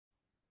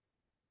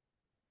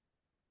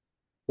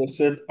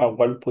question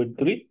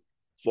 1.3.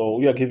 So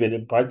we are given a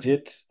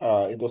budget,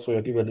 and also we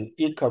are given an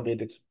income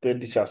and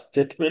expenditure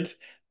statement.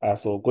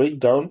 So going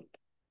down,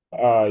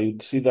 you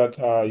see that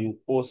you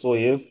also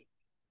have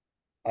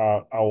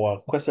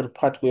our question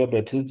part whereby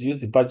it is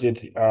use the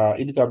budget,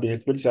 income and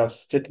expenditure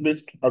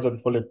statements to answer the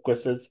following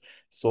questions.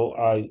 So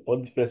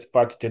on the first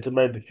part,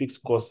 determine the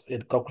fixed costs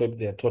and calculate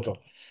their total.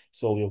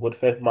 So we've got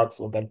 5 marks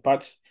on that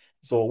part.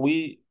 So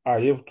we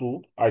have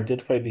to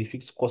identify the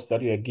fixed costs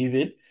that we are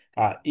given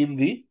in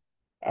the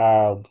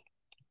um,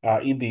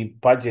 in the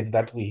budget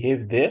that we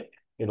have there.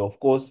 And of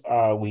course,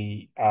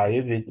 we are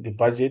having the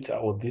budget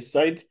on this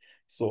side.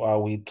 So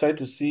we try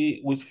to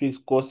see which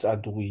fixed costs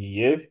do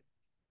we have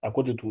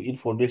according to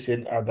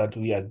information that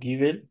we are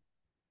given.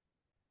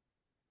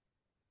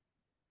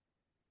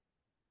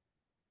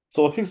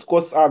 So fixed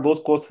costs are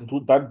those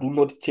that do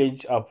not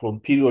change from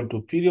period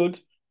to period.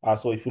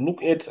 So if you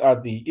look at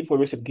the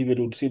information given,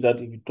 you'll see that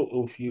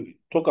if you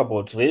talk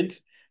about rent,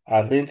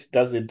 rent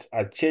doesn't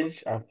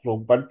change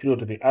from one period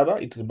to the other.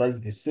 It remains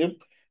the same.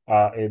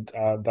 And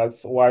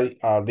that's why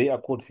they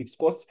are called fixed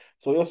costs.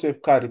 So we also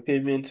have car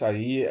repayment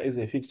here as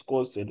a fixed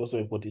cost, and also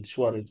we've got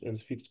insurance as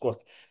a fixed cost.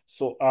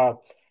 So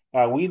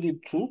we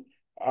need to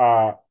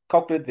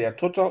calculate their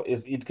total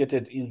as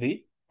indicated in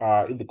the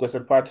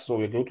question part. So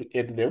we're going to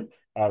add them.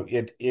 We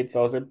add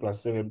 8,000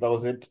 plus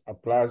 7,000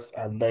 plus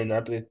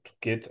 900 to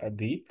get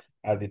the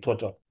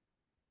total.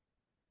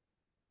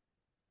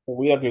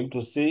 We are going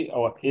to say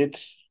our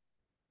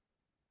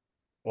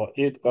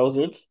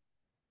 8,000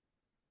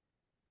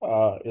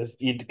 is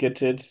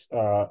indicated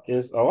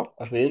as our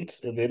rent,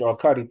 and then our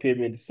car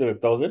repayment is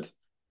 7,000.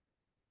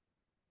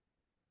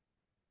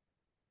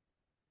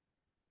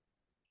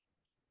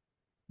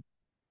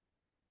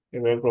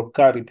 And then from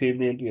car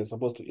repayment, we are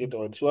supposed to add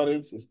our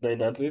insurance is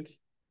 900.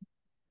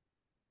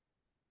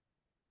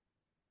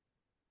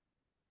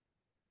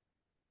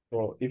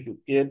 So if you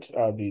add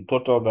the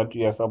total that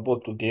you are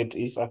supposed to get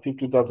is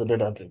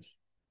 50,900.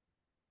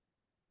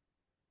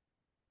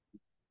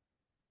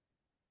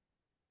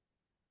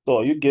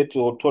 So you get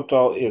your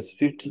total is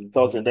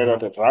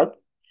 15,900 rand.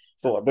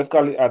 So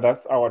basically,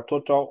 that's our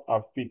total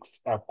fixed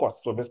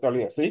cost. So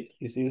basically, I say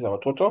this is our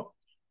total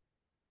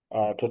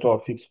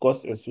of fixed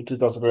cost is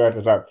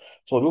 15,900 rand.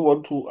 So we move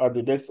on to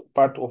the next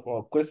part of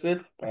our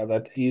question,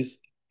 that is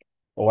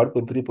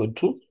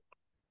 1.3.2,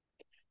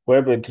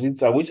 whereby it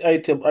reads which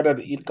item under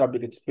the income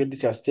and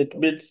expenditure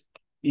statement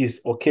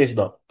is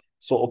occasional.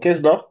 So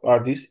occasional,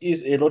 this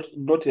is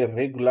not a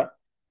regular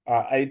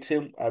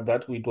item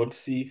that we don't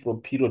see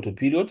from period to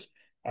period,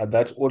 and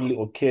that only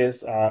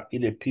occurs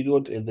in a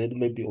period and then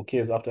maybe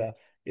occurs after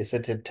a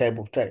certain time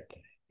of time,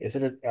 a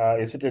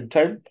certain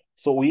time.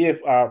 So we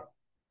have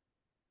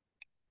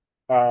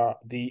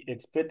the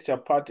expenditure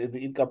part and the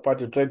income part.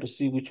 You're trying to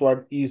see which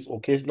one is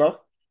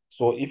occasional.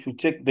 So if you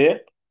check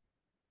there,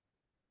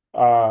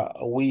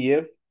 we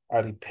have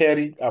a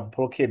repairing a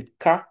broken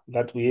car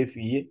that we have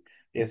here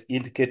is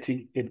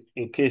indicating an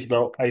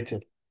occasional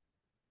item.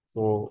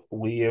 So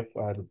we have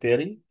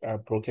repairing a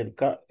broken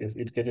car is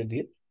indicated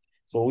here.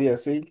 So we are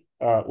saying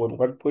on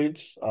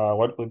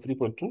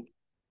 1.3.2,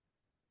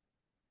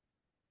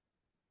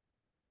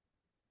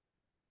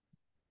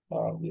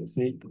 we are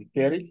saying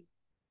repairing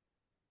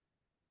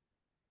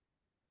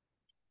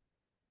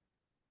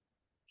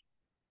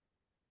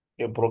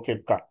a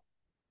broken car.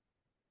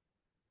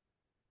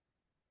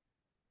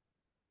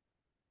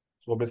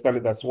 So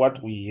basically that's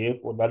what we have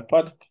on that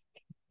part.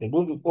 And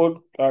moving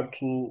on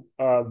to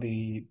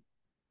the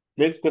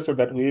next question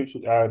that we have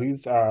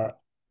is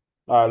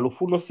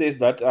Lufuno says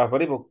that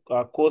variable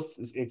cost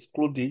is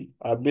excluding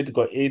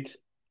medical aid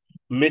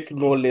make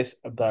no less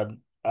than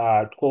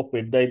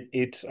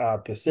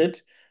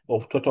 12.98%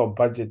 of total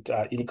budget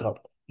income.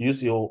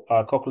 Use your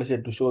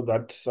calculation to show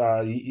that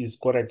he is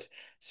correct.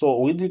 So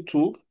we need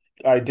to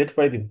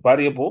identify the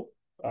variable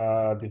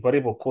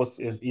cost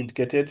is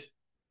indicated,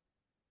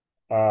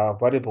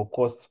 variable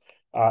cost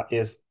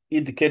is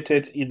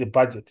indicated in the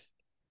budget.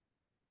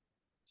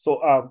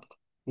 So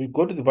we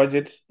go to the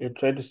budget and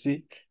try to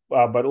see,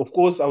 but of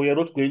course we are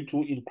not going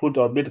to include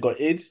our medical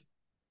aid.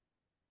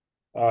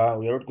 We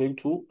are not going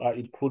to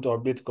include our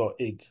medical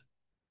aid.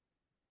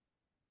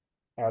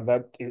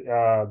 That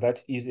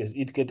is as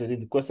indicated in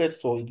the question.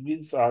 So it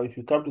means if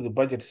you come to the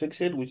budget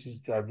section, which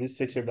is this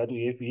section that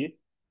we have here,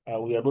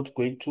 we are not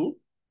going to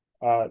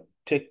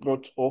take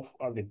note of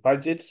the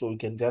budget, so we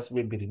can just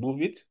maybe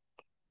remove it.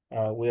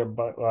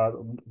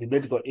 The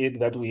medical aid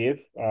that we have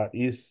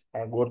is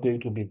not going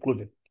to be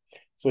included.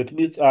 So it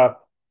means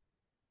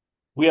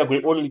we are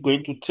only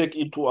going to take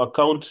into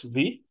account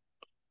the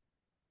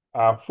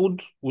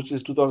food, which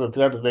is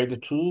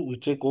 2,392. We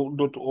take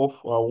note of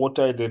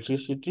water and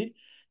electricity.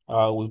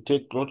 We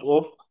take note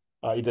of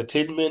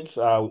entertainment.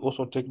 We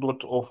also take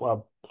note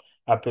of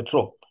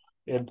petrol.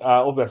 And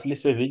obviously,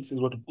 savings is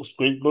not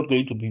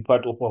going to be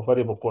part of our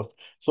variable cost.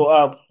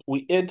 So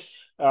we add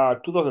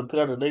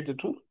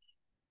 2,392.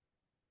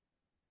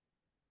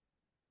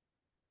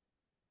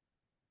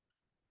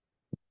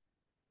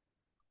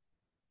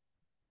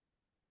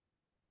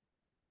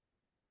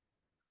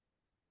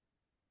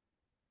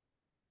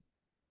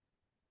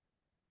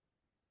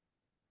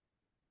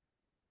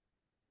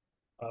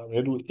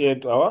 Then we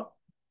add our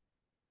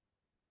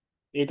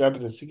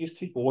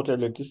 860 for water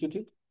and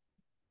electricity.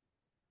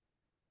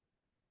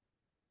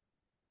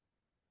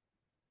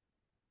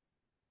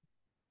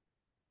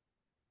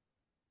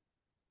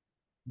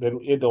 Then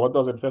we add the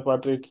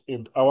 1,500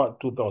 and our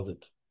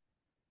 2,000.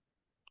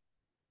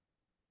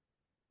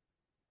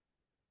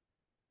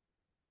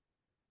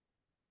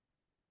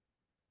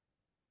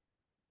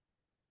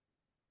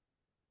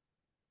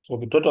 So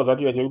the total that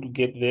you are going to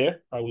get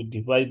there, I will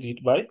divide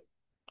it by,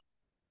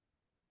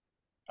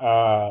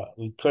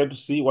 we try to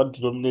see what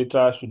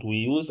denominator should we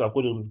use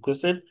according to the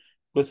question.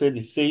 Question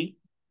is saying,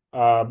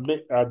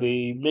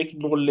 they make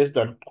no less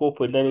than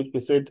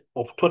 4.98%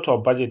 of total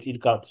budget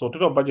income. So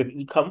total budget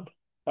income,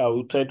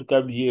 we try to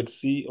come here and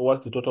see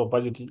what's the total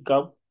budget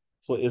income.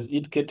 So as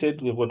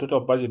indicated, we've got total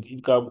budget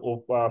income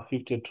of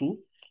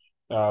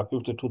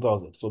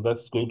 52,000. So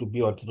that's going to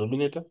be our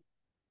denominator.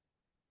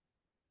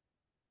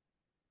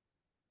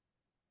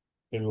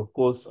 And of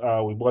course,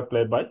 we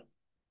multiply by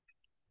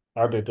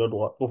 100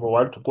 over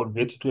 1 to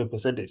convert it to a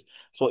percentage.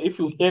 So if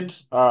you add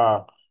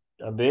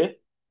there,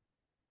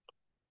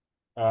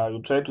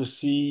 you try to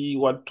see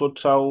what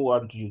total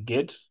what you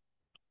get.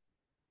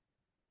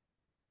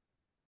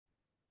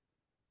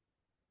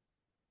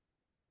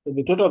 So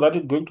the total that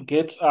you're going to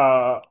get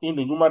in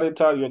the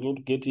numerator, you're going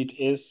to get it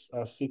as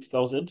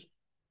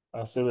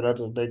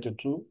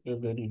 6,792,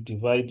 and then you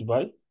divide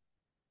by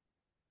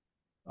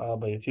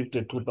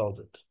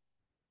 52,000.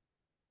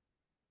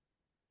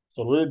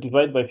 So when you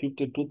divide by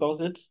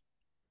 52,000,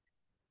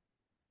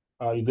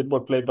 you then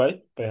multiply by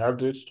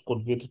 100 to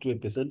convert it to a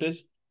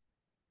percentage.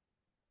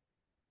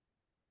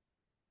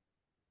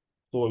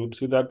 So you'll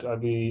see that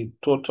the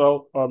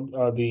total,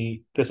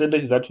 the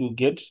percentage that you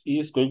get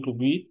is going to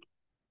be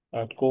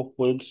at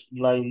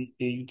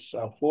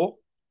 4.984,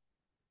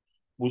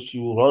 which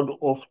you round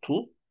off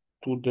to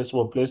two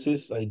decimal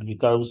places, and it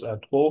becomes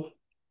at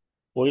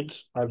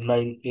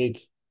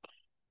 12.98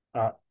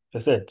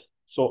 percent.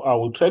 So I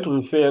will try to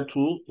refer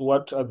to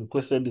what the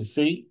question is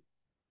saying.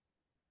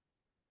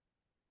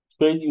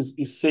 Spain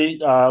is saying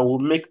will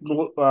make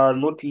no,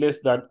 not less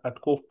than at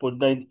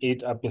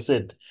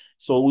 12.98%.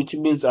 So which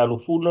means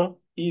Alufuno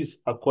is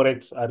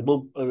correct. I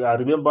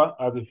remember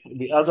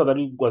the answer that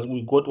we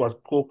got was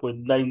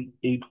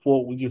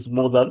 12.984, which is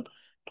more than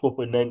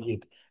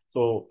 12.98.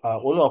 So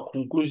on our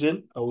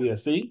conclusion, we are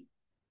saying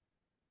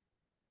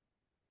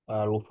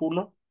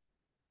Alufuno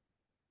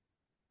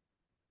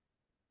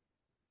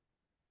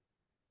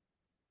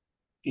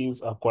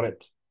is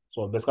correct.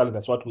 So basically,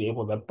 that's what we have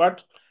on that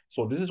part.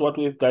 So this is what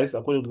we have, guys,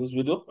 according to this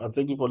video. And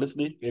thank you for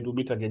listening, and we'll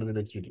meet again in the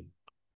next video.